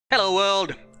Hello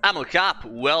world, I'm Carp.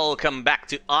 Welcome back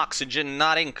to Oxygen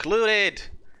Not Included.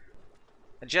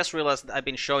 I just realized that I've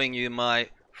been showing you my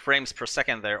frames per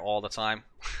second there all the time.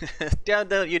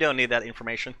 You don't need that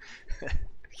information.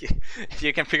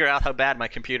 You can figure out how bad my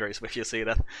computer is if you see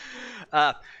that.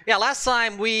 Yeah, last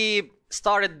time we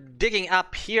started digging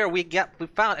up here, we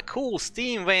found a cool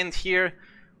steam vent here,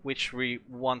 which we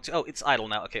want to. Oh, it's idle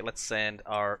now. Okay, let's send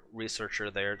our researcher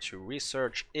there to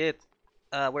research it.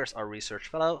 Where's our research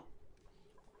fellow?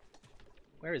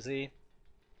 Where is he?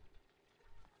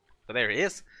 So there he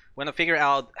is. We're gonna figure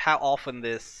out how often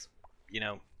this,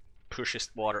 pushes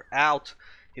water out.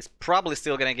 He's probably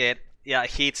still gonna get, a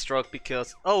heat stroke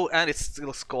because, oh, and it's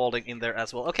still scalding in there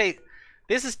as well. Okay,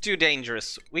 this is too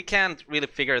dangerous. We can't really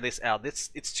figure this out.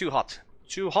 It's too hot.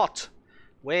 Too hot.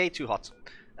 Way too hot.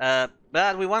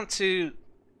 But we want to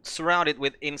surround it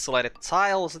with insulated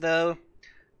tiles though,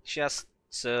 just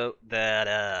so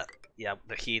that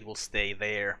the heat will stay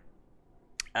there.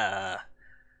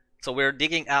 So we're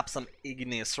digging up some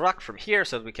igneous rock from here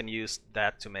so that we can use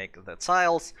that to make the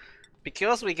tiles.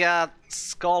 Because we got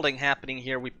scalding happening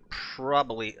here, we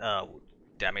probably... oh,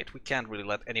 damn it, we can't really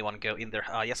let anyone go in there.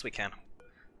 Yes we can.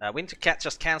 We need to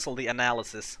just cancel the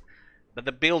analysis, but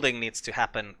the building needs to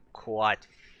happen quite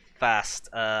fast.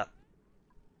 We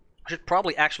should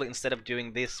probably actually, instead of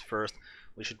doing this first,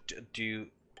 we should do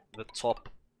the top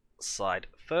side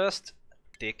first.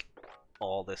 Dig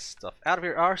all this stuff out of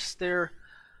here.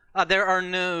 There are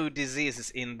no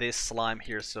diseases in this slime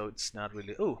here, so it's not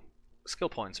really... Ooh, skill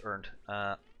points earned.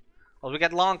 Well, we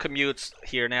got long commutes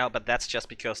here now, but that's just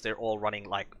because they're all running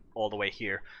like all the way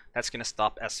here. That's gonna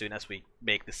stop as soon as we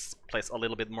make this place a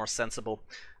little bit more sensible.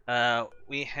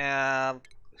 We have...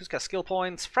 Who's got skill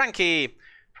points? Frankie!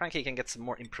 Frankie can get some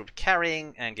more improved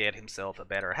carrying and get himself a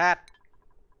better hat.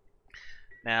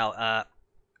 Now, I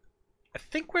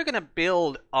think we're gonna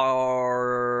build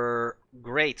our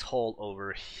great hall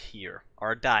over here,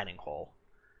 our dining hall.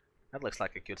 That looks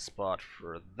like a good spot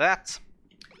for that.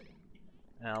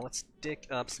 Now let's dig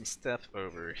up some stuff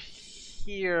over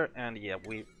here, and yeah,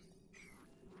 maybe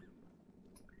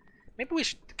we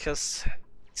should, because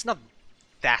it's not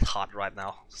that hot right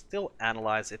now. Still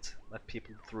analyze it, let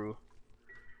people through.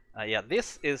 Yeah,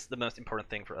 this is the most important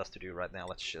thing for us to do right now.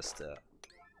 Let's just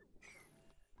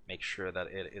make sure that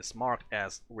it is marked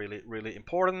as really, really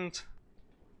important.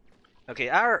 Okay,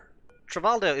 our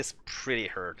Travaldo is pretty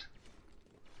hurt.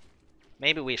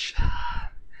 Maybe we should...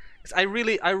 I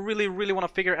really want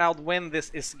to figure out when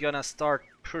this is gonna start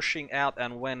pushing out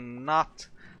and when not.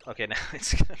 Okay, now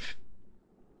it's gonna...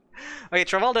 Okay,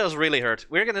 Travaldo is really hurt.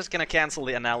 We're just gonna cancel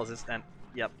the analysis and...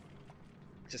 Yep.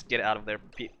 Just get out of there.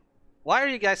 Why are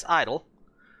you guys idle?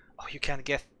 Oh, you can't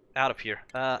get out of here.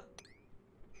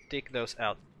 Dig those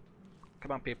out.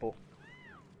 Come on, people.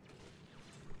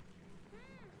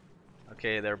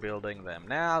 Okay, they're building them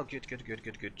now. Good.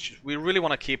 We really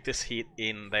want to keep this heat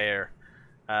in there.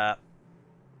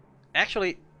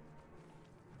 Actually,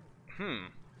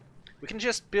 we can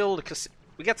just build, because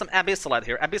we got some abyssalite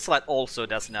here. Abyssalite also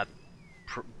does not,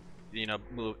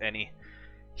 move any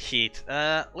heat.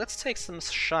 Let's take some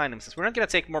shine. We're not gonna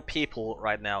take more people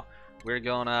right now. We're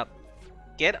gonna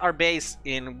get our base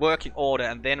in working order,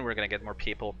 and then we're gonna get more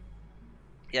people.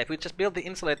 Yeah, if we just build the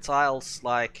insulated tiles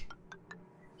like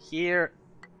here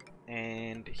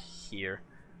and here.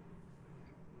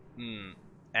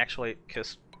 Actually,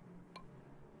 because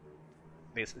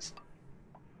this is...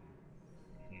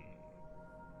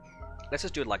 Let's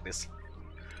just do it like this.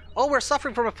 Oh, we're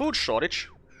suffering from a food shortage.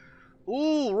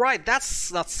 Ooh, right,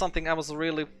 that's not something I was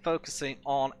really focusing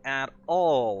on at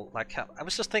all. Like, I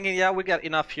was just thinking, yeah, we got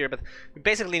enough here, but we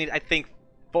basically need, I think,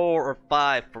 4 or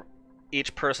 5 for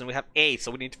each person. We have 8,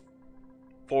 so we need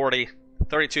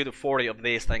 32 to 40 of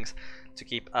these things to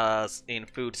keep us in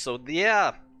food. So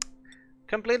yeah,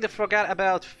 completely forgot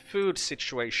about food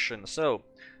situation. So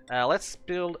let's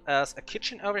build us a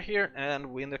kitchen over here,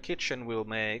 and in the kitchen we'll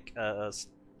make us,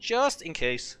 just in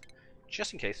case,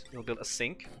 we'll build a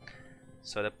sink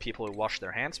so that people will wash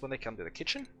their hands when they come to the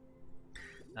kitchen.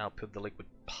 Now put the liquid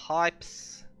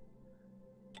pipes.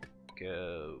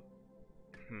 Go.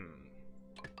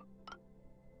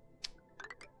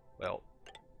 Well,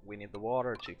 we need the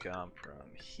water to come from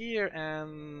here,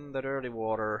 and the dirty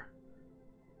water,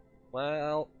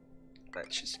 well,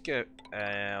 let's just go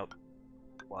out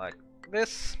like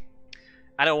this.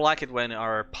 I don't like it when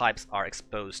our pipes are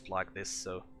exposed like this,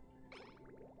 so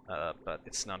but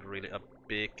it's not really a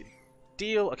big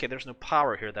deal. Okay, there's no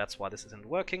power here, that's why this isn't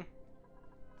working.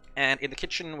 And in the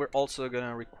kitchen we're also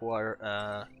gonna require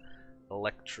a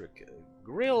electric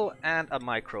grill and a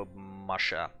micro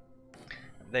masher.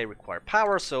 they require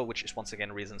power, so which is once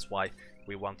again reasons why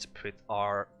we want to put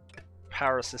our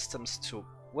power systems to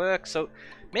work. So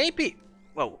maybe,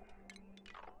 whoa,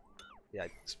 yeah,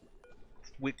 it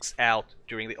wicks out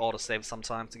during the autosave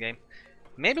sometimes the game.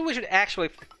 Maybe we should actually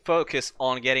focus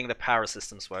on getting the power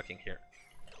systems working here.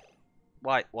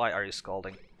 Why are you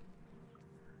scalding?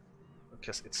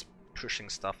 Because it's pushing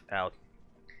stuff out.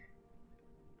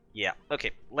 Yeah,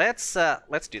 okay, let's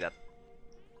do that.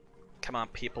 Come on,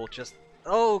 people, just...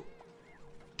 Oh,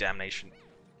 damnation.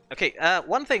 Okay,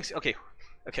 one thing... Okay.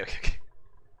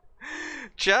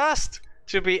 Just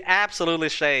to be absolutely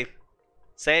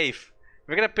safe,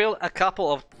 we're gonna build a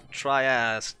couple of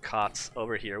trias cots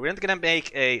over here. We're not gonna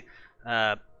make a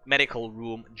medical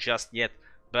room just yet,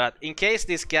 but in case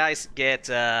these guys get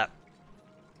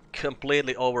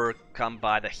completely overcome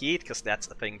by the heat, because that's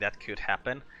a thing that could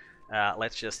happen,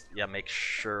 let's just make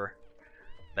sure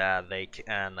that they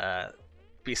can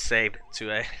be saved to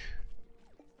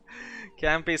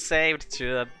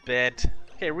a bed.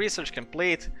 Okay, research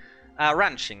complete.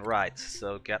 Ranching, right?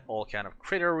 So get all kind of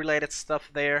critter related stuff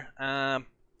there.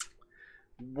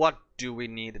 What do we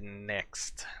need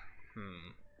next?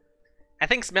 I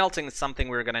think smelting is something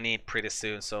we're gonna need pretty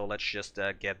soon, so let's just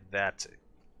get that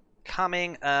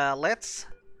coming. Let's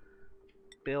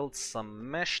build some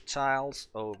mesh tiles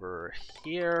over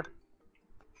here.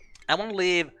 I want to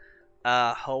leave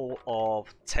a hole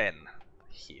of 10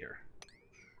 here,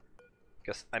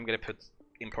 because I'm gonna put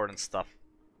important stuff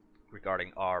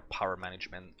regarding our power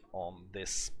management on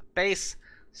this space.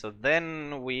 So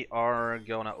then we are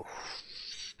gonna...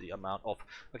 the amount of...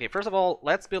 Okay, first of all,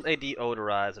 let's build a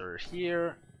deodorizer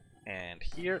here and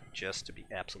here, just to be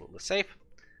absolutely safe.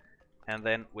 And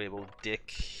then we will dig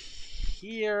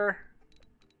here.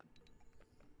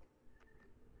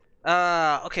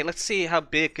 Okay, let's see how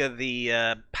big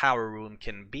the power room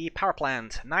can be. Power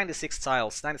plant, 96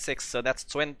 tiles, 96, so that's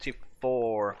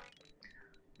 24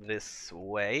 this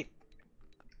way.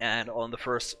 And on the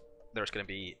first, there's gonna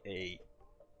be a...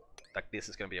 like this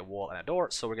is gonna be a wall and a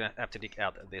door, so we're gonna have to dig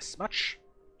out this much.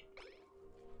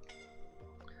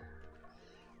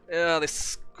 This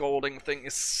scolding thing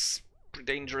is pretty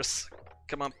dangerous.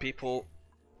 Come on, people.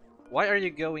 Why are you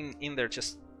going in there?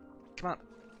 Just... come on.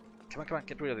 Come on,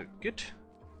 get rid of it. Good.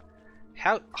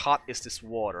 How hot is this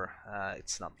water?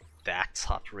 It's not that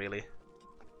hot, really.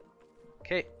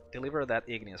 Okay, deliver that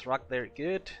igneous rock there.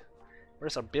 Good.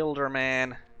 Where's our builder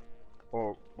man?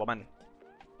 Or woman?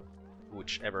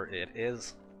 Whichever it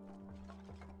is.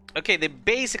 Okay, they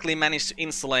basically managed to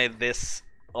insulate this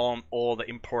on all the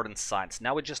important sites.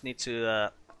 Now we just need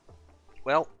to...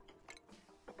 well...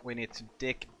 we need to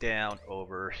dig down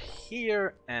over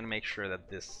here and make sure that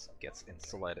this gets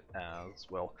insulated as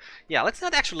well. Yeah, let's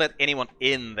not actually let anyone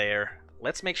in there.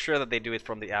 Let's make sure that they do it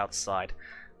from the outside.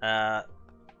 Ooh,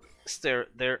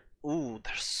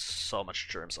 there's so much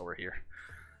germs over here.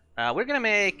 We're gonna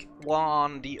make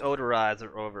one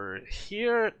deodorizer over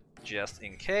here, just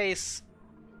in case.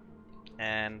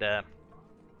 And the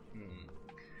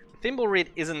thimbleweed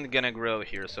isn't gonna grow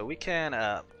here, so we can...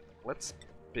 let's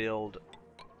build...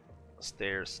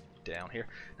 stairs down here.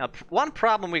 Now, one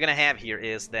problem we're gonna have here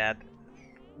is that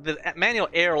the manual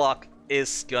airlock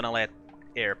is gonna let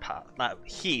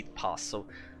heat pass. So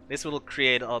this will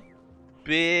create a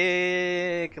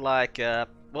big, like,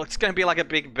 well, it's gonna be like a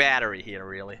big battery here,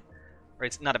 really. Or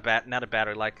it's not a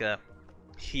battery, like a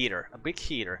heater, a big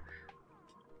heater.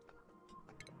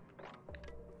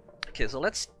 Okay, so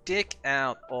let's dig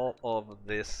out all of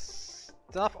this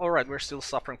stuff. All right, we're still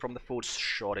suffering from the food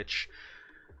shortage.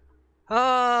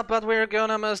 But we're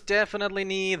gonna most definitely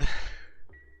need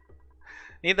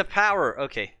the power.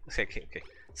 Okay.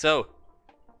 So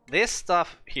this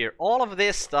stuff here, all of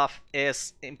this stuff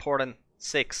is important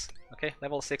 6. Okay,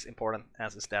 level 6 important,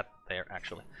 as is that there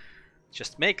actually.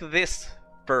 Just make this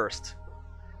first.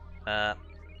 We're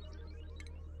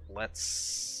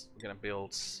gonna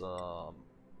build some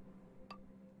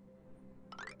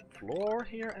floor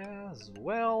here as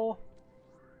well.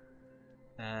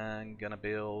 And gonna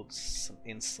build some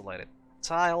insulated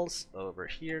tiles over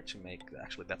here to make...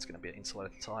 actually, that's gonna be an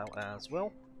insulated tile as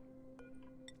well.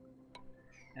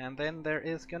 And then there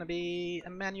is gonna be a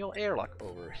manual airlock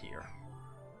over here.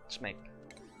 Let's make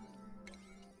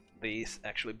these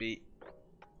actually be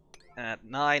at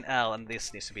 9 L, and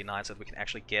this needs to be 9 so that we can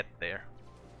actually get there.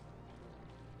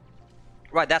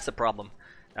 Right, that's the problem.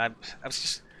 I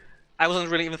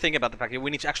wasn't really even thinking about the fact that we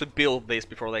need to actually build this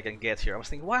before they can get here. I was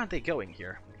thinking, why aren't they going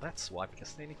here? Well, that's why,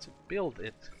 because they need to build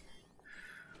it.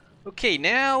 Okay,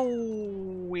 now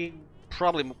we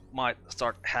probably might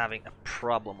start having a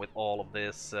problem with all of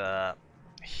this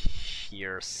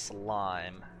here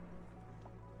slime.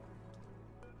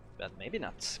 But maybe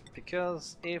not,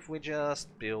 because if we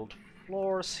just build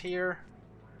floors here,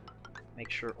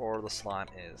 make sure all the slime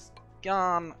is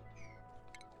gone,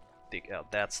 dig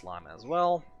out that slime as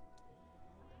well.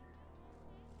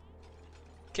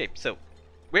 Okay, so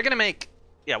we're gonna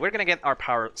get our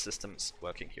power systems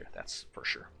working here, that's for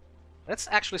sure. Let's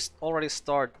actually already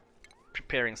start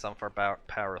preparing some for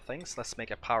power things. Let's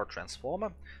make a power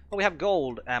transformer. Well, we have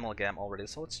gold amalgam already,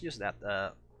 so let's use that.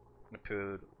 I'm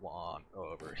gonna put one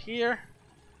over here.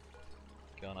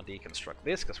 Gonna deconstruct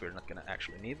this because we're not gonna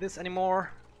actually need this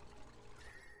anymore.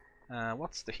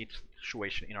 What's the heat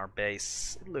situation in our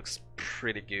base? It looks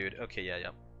pretty good. Okay, yeah.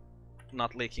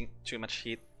 Not leaking too much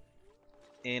heat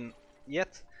in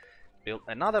yet. Build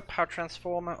another power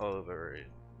transformer over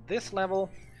this level.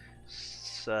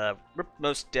 So we're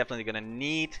most definitely gonna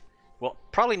need, well,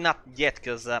 probably not yet,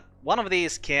 because one of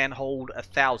these can hold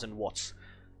 1,000 watts.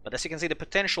 But as you can see, the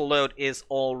potential load is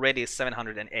already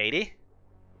 780.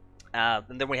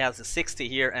 And then we have the 60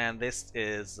 here, and this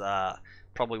is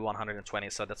probably 120,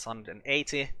 so that's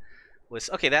 180.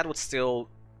 Okay, that would still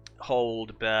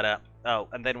hold, but oh,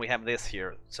 and then we have this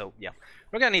here. So yeah,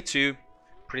 we're gonna need two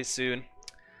pretty soon.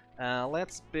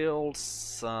 Let's build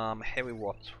some heavy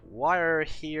watt wire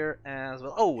here as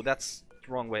well. Oh, that's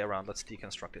the wrong way around. Let's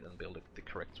deconstruct it and build it the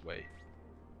correct way.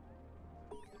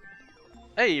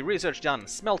 Hey, research done.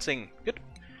 Smelting. Good.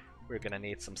 We're gonna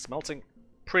need some smelting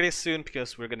pretty soon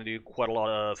because we're gonna do quite a lot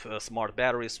of smart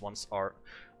batteries once our...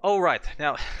 Oh, right.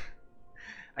 Now,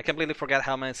 I completely forgot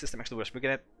how my system actually works. We're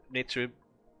gonna need to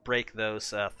break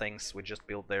those things we just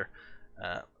built there.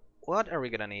 What are we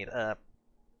gonna need?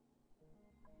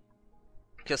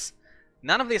 Because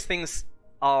none of these things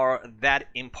are that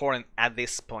important at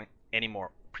this point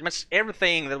anymore. Pretty much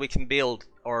everything that we can build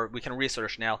or we can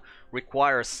research now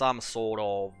requires some sort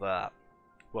of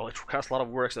well, it requires a lot of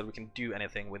work so that we can do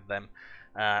anything with them,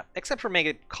 except for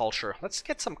making culture. Let's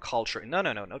get some culture. No.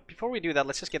 Before we do that,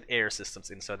 let's just get air systems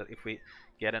in so that if we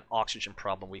get an oxygen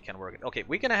problem, we can work it. Okay,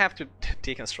 we're gonna have to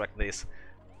deconstruct this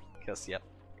because yeah,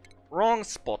 wrong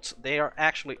spot. They are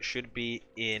actually should be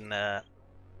in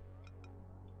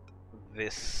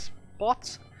this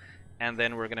spot, and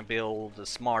then we're gonna build the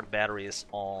smart batteries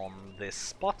on this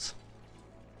spot.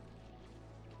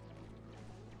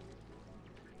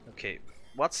 Okay,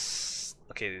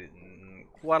 okay,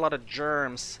 quite a lot of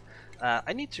germs.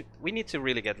 We need to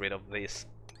really get rid of these.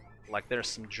 Like, there's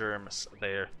some germs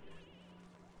there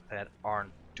that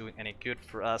aren't doing any good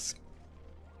for us.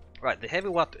 Right, the heavy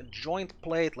watt joint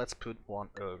plate, let's put one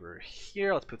over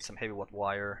here. Let's put some heavy watt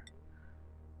wire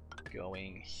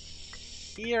going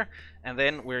here, and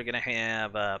then we're gonna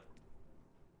have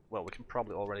well, we can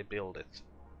probably already build it.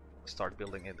 Start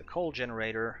building it. The coal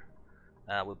generator.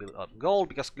 We'll build out gold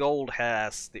because gold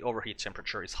has the overheat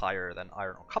temperature is higher than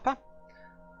iron or copper.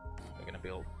 We're gonna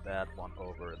build that one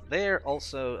over there.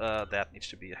 Also, that needs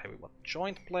to be a heavy watt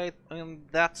joint plate in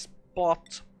that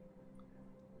spot.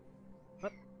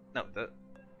 What? No, the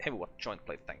heavy watt joint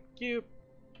plate. Thank you.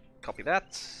 Copy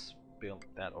that. Build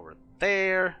that over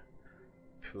there.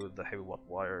 Put the heavy watt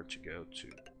wire to go to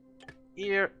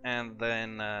here, and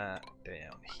then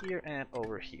down here and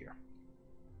over here.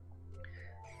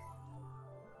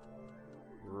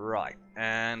 Right,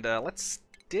 and let's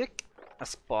stick a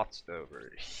spot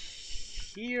over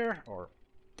here, or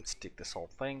let's stick this whole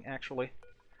thing actually.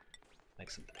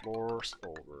 Make some floors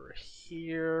over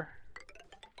here.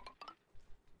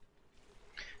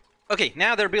 Okay,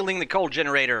 now they're building the coal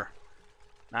generator.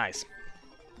 Nice.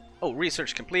 Oh,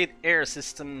 research complete. Air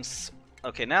systems.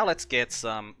 Okay, now let's get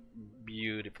some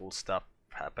beautiful stuff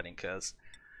happening, because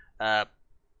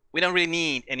we don't really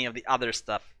need any of the other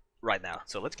stuff right now.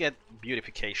 So let's get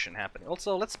beautification happening.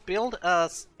 Also, let's build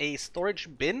us a storage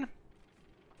bin.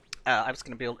 I was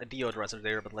gonna build a deodorizer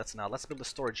there, but let's build a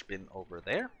storage bin over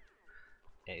there.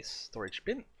 A storage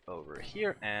bin over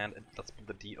here, and let's put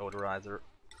the deodorizer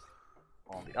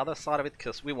on the other side of it,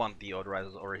 because we want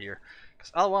deodorizers over here.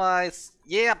 Because otherwise,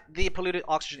 yeah, the polluted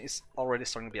oxygen is already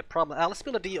starting to be a problem. Let's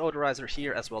build a deodorizer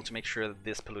here as well to make sure that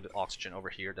this polluted oxygen over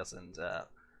here doesn't,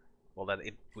 well, that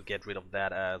it will get rid of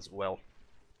that as well.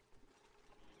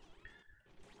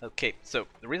 Okay, so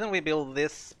the reason we build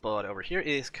this spot over here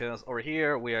is because over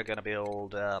here we are gonna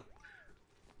build,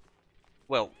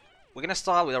 well, we're gonna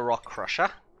start with a rock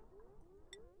crusher.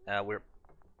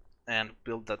 And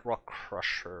build that rock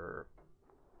crusher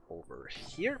over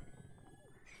here.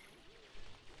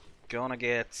 Gonna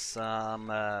get some,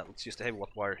 let's use the heavy watt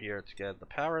wire here to get the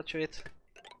power to it.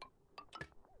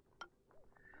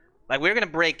 Like, we're gonna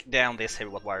break down this heavy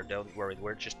watt wire, don't worry,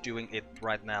 we're just doing it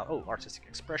right now. Oh, artistic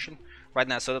expression. Right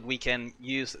now, so that we can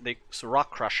use the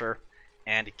rock crusher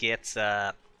and get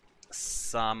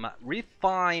some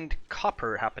refined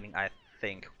copper happening, I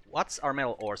think. What's our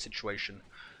metal ore situation?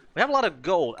 We have a lot of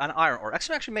gold and iron ore.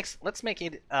 Actually let's make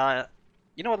it,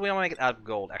 you know what, we want to make it out of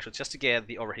gold, actually, just to get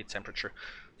the overheat temperature.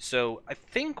 So, I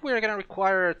think we're going to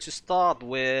require to start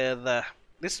with,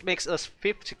 this makes us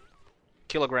 50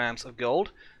 kilograms of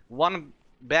gold. One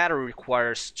battery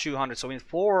requires 200, so in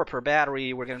 4 per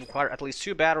battery, we're going to require at least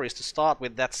 2 batteries to start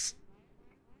with. That's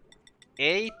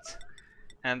 8,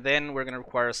 and then we're going to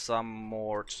require some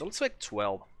more, so let's make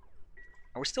 12.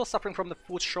 Are we still suffering from the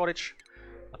food shortage?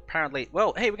 Apparently.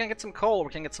 Well, hey, we can get some coal,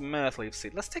 we can get some myrtle leaf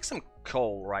seed. Let's take some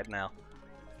coal right now.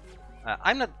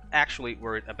 I'm not actually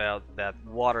worried about that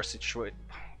water situation.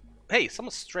 Hey,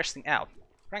 someone's stressing out.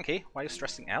 Frankie, why are you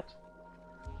stressing out?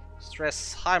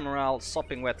 Stress, high morale,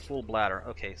 sopping wet, full bladder.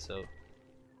 Okay, so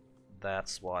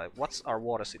that's why. What's our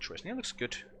water situation? It looks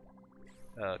good.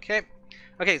 Okay.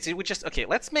 Okay, so we just... Okay,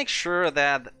 let's make sure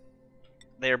that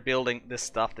they're building this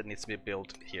stuff that needs to be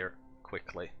built here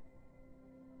quickly.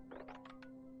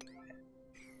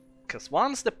 Because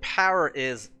once the power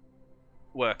is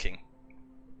working,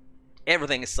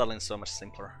 everything is suddenly so much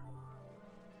simpler.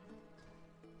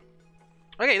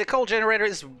 Okay, the coal generator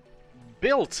is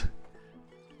built.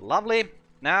 Lovely.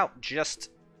 Now just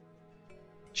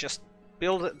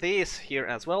build these here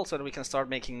as well, so that we can start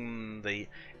making the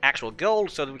actual gold,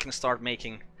 so that we can start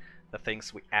making the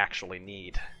things we actually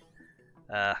need.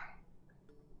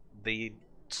 The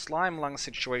slime lung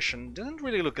situation doesn't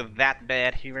really look that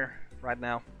bad here right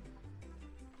now.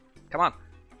 Come on.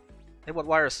 Hey, what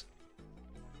wires?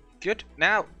 Good.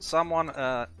 Now, someone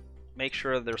make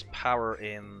sure there's power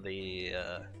in the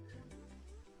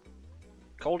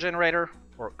coal generator,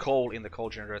 or coal in the coal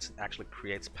generator actually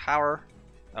creates power.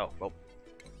 Oh, well,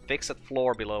 fix that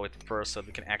floor below it first so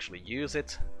we can actually use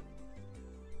it.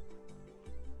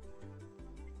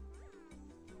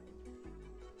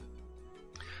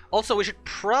 Also, we should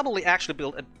probably actually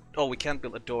build a... Oh, we can't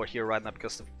build a door here right now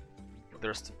because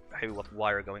there's the heavy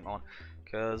wire going on.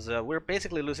 Because we're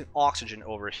basically losing oxygen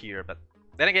over here, but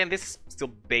then again, this is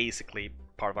still basically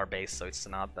part of our base, so it's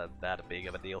not that big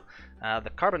of a deal. The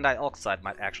carbon dioxide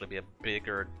might actually be a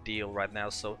bigger deal right now,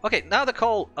 so... Okay, now the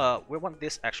coal, we want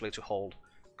this actually to hold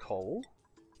coal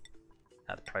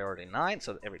at priority 9,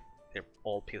 so that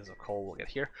all pieces of coal will get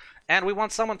here. And we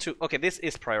want someone to... Okay, this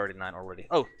is priority 9 already.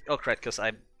 Oh, correct, because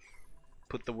I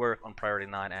put the work on priority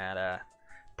 9 and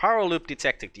power loop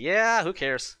detected. Yeah, who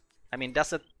cares? I mean,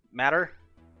 does it matter?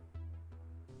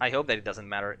 I hope that it doesn't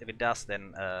matter. If it does,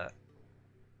 then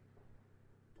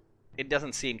it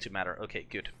doesn't seem to matter. Okay,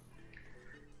 good.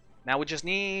 Now we just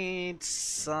need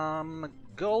some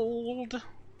gold.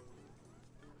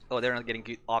 Oh, they're not getting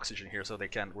good oxygen here, so they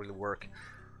can't really work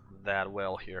that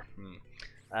well here.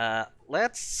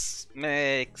 Let's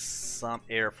make some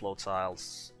airflow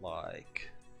tiles, like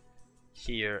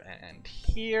here and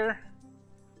here,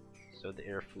 so the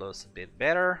airflow's a bit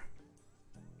better.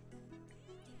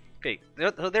 Okay,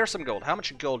 there's some gold. How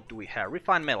much gold do we have?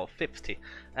 Refined metal, 50.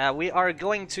 We are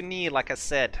going to need, like I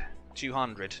said,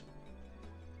 200.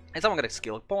 And someone got a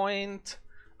skill point.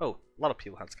 Oh, a lot of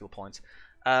people have skill points.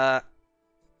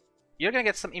 You're gonna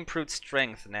get some improved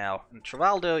strength now. And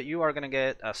Travaldo, you are gonna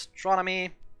get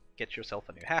astronomy. Get yourself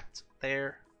a new hat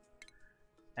there.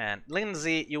 And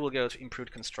Lindsay, you will go to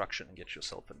improved construction and get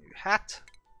yourself a new hat.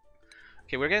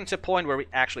 Okay, we're getting to a point where we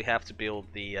actually have to build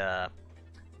the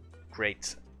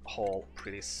Great Hall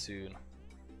pretty soon.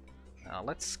 Now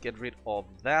let's get rid of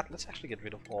that. Let's actually get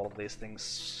rid of all of these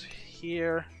things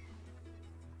here.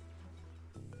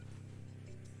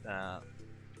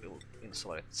 Build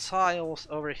insulated tiles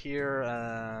over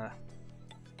here,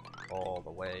 all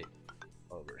the way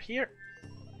over here.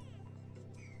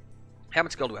 How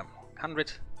much gold do we have?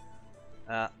 100.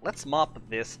 Let's mop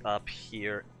this up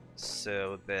here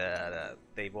so that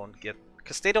they won't get...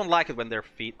 Because they don't like it when their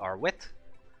feet are wet.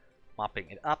 Mopping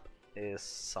it up is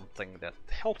something that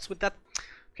helps with that.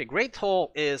 Okay, Great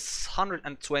Hall is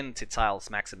 120 tiles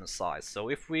maximum size. So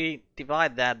if we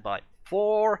divide that by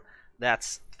 4,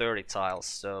 that's 30 tiles.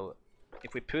 So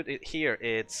if we put it here,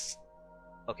 it's...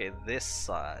 Okay, this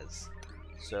size.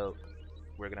 So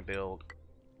we're gonna build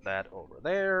that over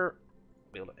there.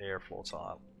 Build an airflow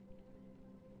tile.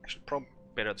 Actually, probably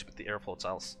better to put the airflow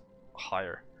tiles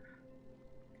higher.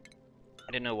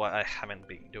 I don't know why I haven't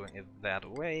been doing it that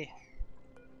way.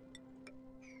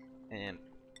 And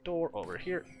door over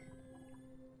here.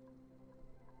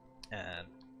 And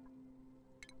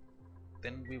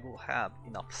then we will have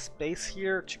enough space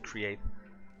here to create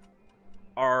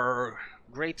our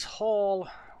Great Hall,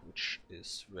 which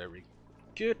is very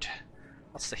good.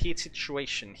 What's the heat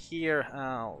situation here?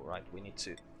 Alright, we need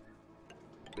to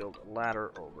build a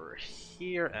ladder over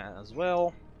here as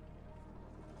well.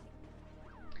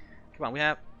 Come on, we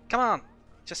have... Come on!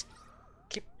 Just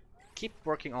keep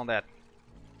working on that.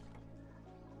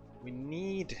 We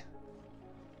need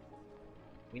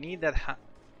that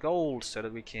gold so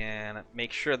that we can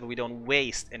make sure that we don't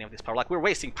waste any of this power. Like, we're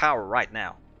wasting power right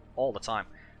now, all the time.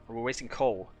 Or we're wasting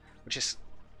coal, which is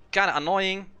kind of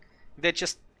annoying. They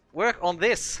just work on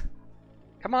this.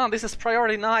 Come on, this is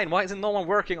priority 9. Why isn't no one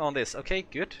working on this? Okay,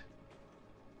 good.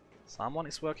 Someone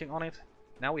is working on it.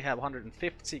 Now we have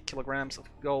 150 kilograms of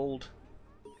gold.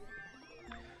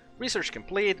 Research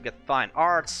complete. Get fine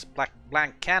arts,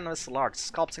 blank canvas, large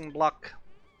sculpting block.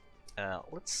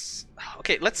 Let's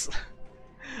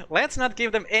not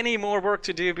give them any more work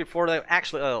to do before they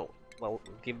actually. Oh, well,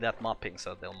 give that mopping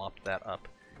so they'll mop that up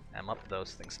and mop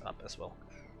those things up as well.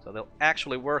 So they'll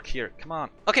actually work here. Come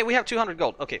on. Okay, we have 200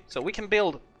 gold. Okay, so we can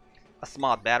build a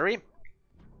smart battery.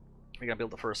 We're gonna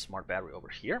build the first smart battery over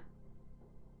here.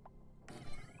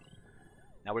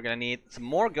 Now we're gonna need some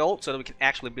more gold so that we can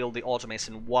actually build the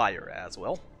automation wire as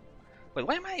well. Wait,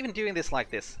 why am I even doing this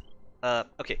like this?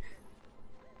 Okay.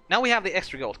 Now we have the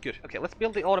extra gold. Good. Okay, let's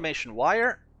build the automation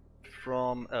wire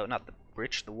from... Oh, not the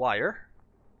bridge, the wire.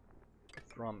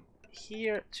 From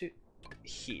here to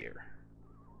here.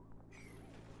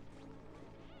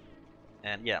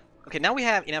 And yeah. Okay, now we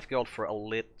have enough gold for a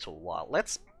little while.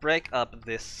 Let's break up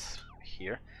this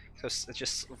here. So I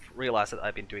just realized that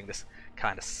I've been doing this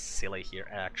kind of silly here,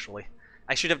 actually.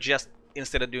 I should have just,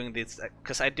 instead of doing this,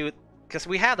 because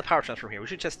we have the power transfer here, we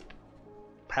should just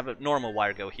have a normal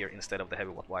wire go here instead of the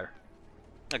heavy watt wire.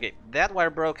 Okay, that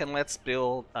wire broke, and let's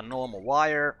build a normal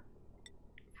wire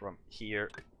from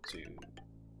here to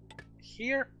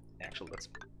here. Actually,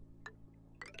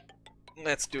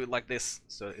 let's do it like this,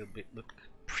 so it'll look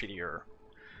prettier.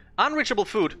 Unreachable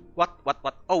food. What?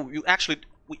 Oh, we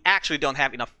actually don't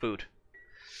have enough food.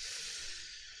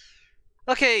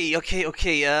 Okay.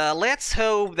 Let's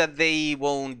hope that they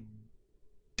won't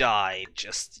die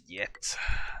just yet.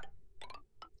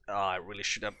 Oh, I really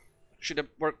should have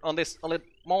worked on this a little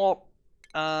more.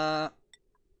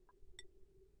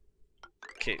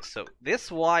 Okay, so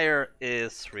this wire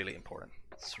is really important.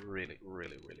 It's really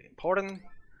important.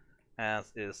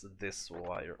 As is this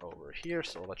wire over here.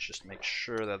 So let's just make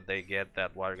sure that they get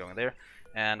that wire going there.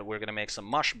 And we're gonna make some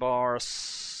mush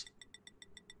bars.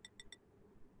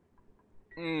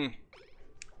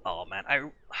 Oh man, I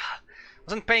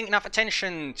wasn't paying enough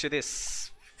attention to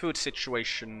this food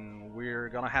situation. We're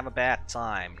gonna have a bad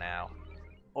time now.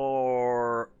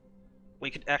 Or we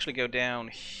could actually go down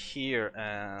here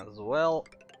as well.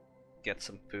 Get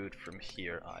some food from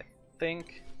here, I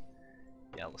think.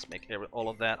 Yeah, let's make all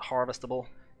of that harvestable.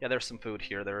 Yeah, there's some food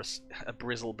here. There's a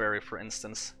bristleberry, for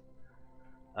instance.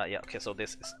 Yeah, okay, so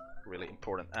this is really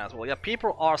important as well. Yeah,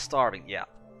 people are starving, yeah.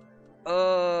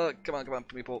 Come on,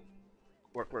 people.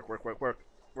 Work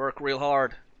real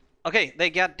hard. Okay, they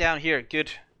got down here.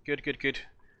 Good.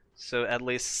 So at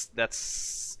least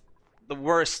that's the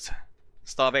worst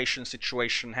starvation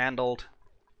situation handled.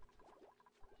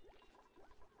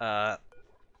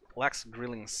 Lacks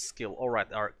grilling skill.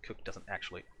 Alright, our cook doesn't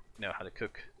actually know how to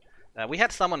cook. We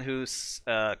had someone who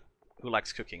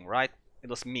likes cooking, right? It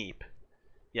was Meep.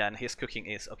 Yeah, and his cooking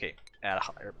is, okay, at a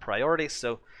higher priority,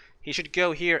 so he should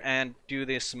go here and do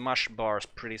these mush bars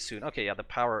pretty soon. Okay, yeah, the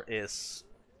power is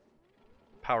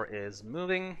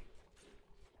moving.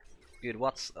 Good,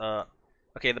 what's...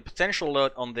 Okay, the potential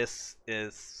load on this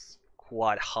is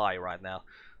quite high right now.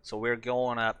 So we're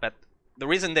going up, but the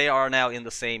reason they are now in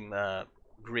the same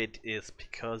grid is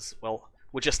because, well,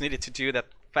 we just needed to do that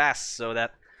fast so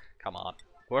that... Come on,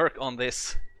 work on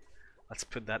this. Let's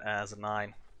put that as a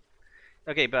 9.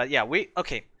 Okay, but yeah,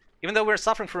 okay. Even though we're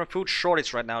suffering from a food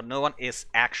shortage right now, no one is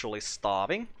actually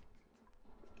starving.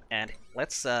 And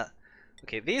let's,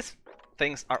 okay, these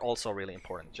things are also really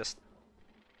important. Just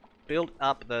build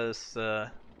up those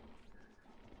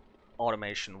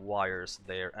automation wires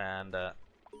there, and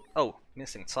oh,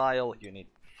 missing tile. You need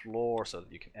floor so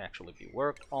that you can actually be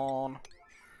worked on.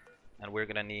 And we're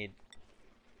gonna need,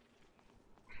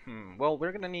 well,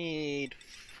 we're gonna need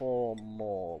 4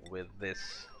 more with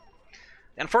this.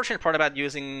 The unfortunate part about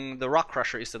using the rock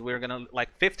crusher is that we're gonna,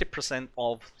 like, 50%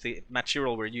 of the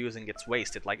material we're using gets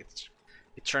wasted. Like, it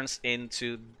turns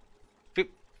into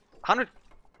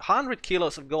 100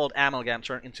 kilos of gold amalgam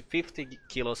turn into 50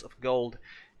 kilos of gold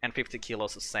and 50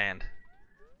 kilos of sand.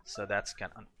 So that's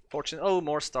kind of unfortunate. Oh,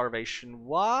 more starvation.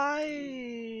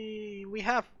 Why? We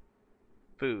have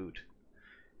food.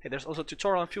 Hey, there's also a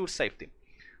tutorial on food safety.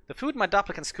 The food my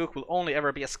duplicants cook will only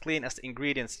ever be as clean as the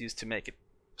ingredients used to make it.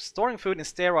 Storing food in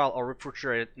sterile or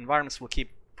refrigerated environments will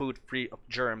keep food free of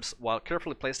germs, while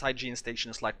carefully placed hygiene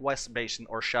stations like wash basin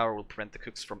or shower will prevent the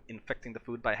cooks from infecting the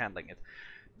food by handling it.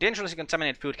 Dangerously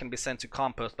contaminated food can be sent to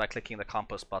compost by clicking the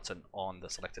compost button on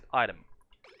the selected item.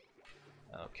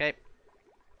 Okay.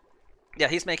 Yeah,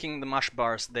 he's making the mush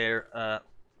bars there.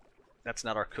 That's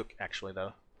not our cook, actually,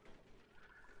 though.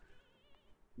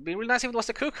 It'd be really nice if it was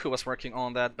the cook who was working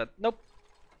on that, but nope.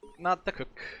 Not the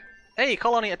cook. Hey,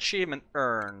 colony achievement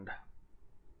earned.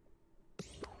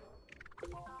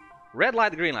 Red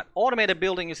light, green light. Automated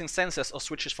building using sensors or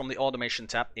switches from the automation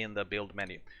tab in the build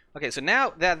menu. Okay, so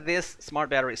now that this smart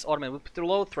battery is automated, we put the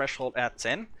low threshold at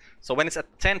 10. So when it's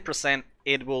at 10%,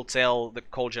 it will tell the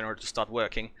coal generator to start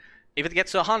working. If it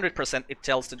gets to 100%, it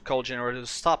tells the coal generator to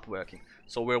stop working.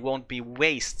 So we won't be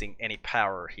wasting any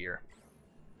power here.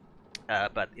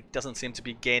 But it doesn't seem to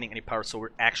be gaining any power, so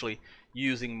we're actually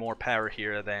using more power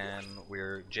here than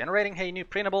we're generating. Hey, new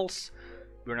printables.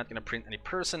 We're not going to print any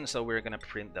person, so we're going to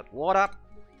print that water.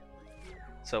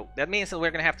 So that means that we're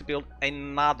going to have to build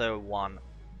another one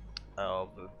of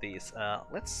these.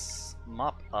 Let's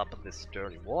mop up this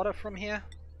dirty water from here.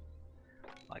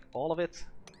 Like all of it.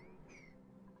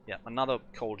 Yeah, another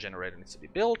coal generator needs to be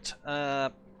built.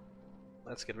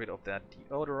 Let's get rid of that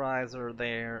deodorizer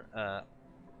there.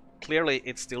 Clearly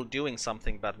it's still doing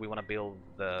something, but we want to build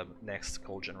the next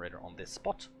coal generator on this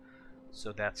spot.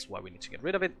 So that's why we need to get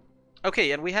rid of it.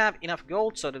 Okay, and we have enough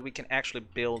gold so that we can actually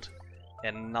build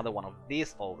another one of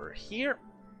these over here.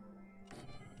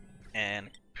 And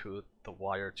put the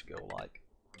wire to go like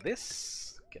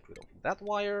this. Get rid of that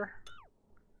wire.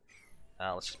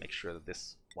 Let's just make sure that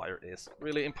this wire is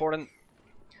really important.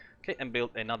 Okay, and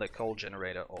build another coal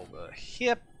generator over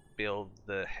here. Build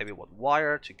the heavy wood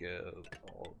wire to go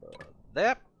over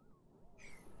there.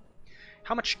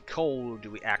 How much coal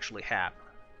do we actually have?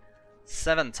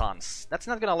 7 tons. That's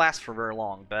not gonna last for very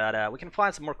long, but we can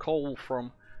find some more coal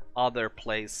from other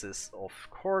places, of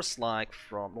course, like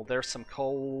from, well, there's some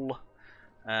coal,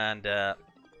 and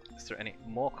is there any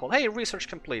more coal? Hey, research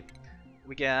complete.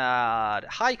 We got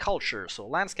high culture, so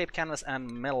landscape canvas and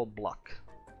metal block.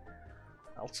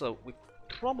 Also, we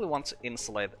probably want to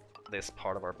insulate this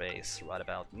part of our base right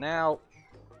about now.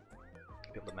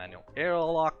 Build the manual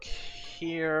airlock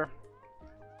here.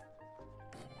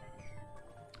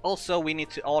 Also, we need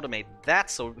to automate that,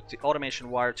 so the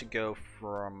automation wire to go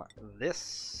from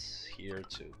this here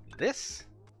to this.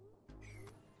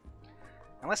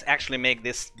 And let's actually make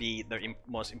this be the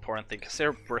most important thing, because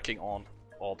they're working on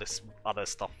all this other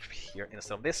stuff here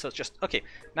instead of this. So it's just, okay,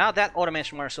 now that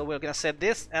automation wire, so we're gonna set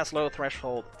this as low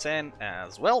threshold 10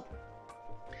 as well.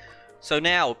 So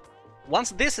now,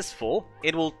 once this is full,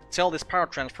 it will tell this power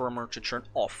transformer to turn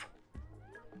off.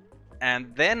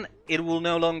 And then it will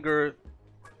no longer,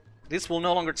 this will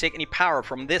no longer take any power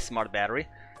from this smart battery.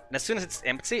 And as soon as it's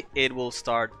empty, it will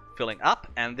start filling up,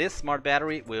 and this smart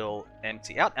battery will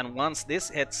empty out. And once this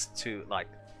hits to like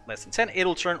less than 10,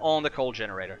 it'll turn on the coal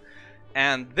generator.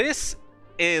 And this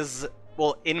is,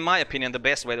 well, in my opinion, the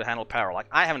best way to handle power. Like,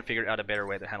 I haven't figured out a better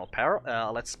way to handle power.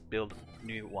 Let's build a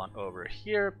new one over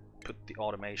here. Put the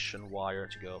automation wire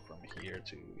to go from here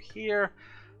to here.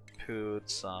 Put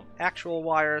some actual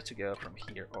wire to go from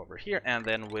here over here. And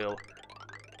then we'll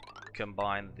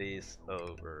combine these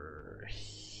over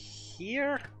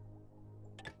here.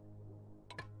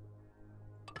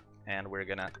 And we're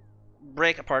gonna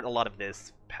break apart a lot of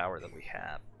this power that we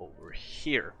have over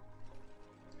here.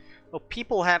 Oh,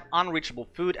 people have unreachable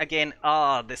food again.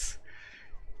 This.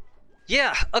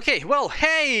 Yeah, okay, well,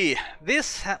 hey!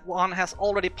 This one has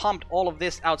already pumped all of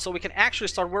this out, so we can actually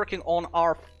start working on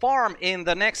our farm in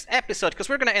the next episode, because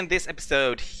we're gonna end this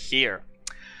episode here.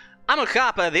 I'm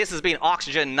Carp, this has been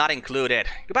Oxygen Not Included.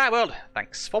 Goodbye, world.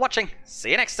 Thanks for watching.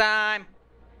 See you next time.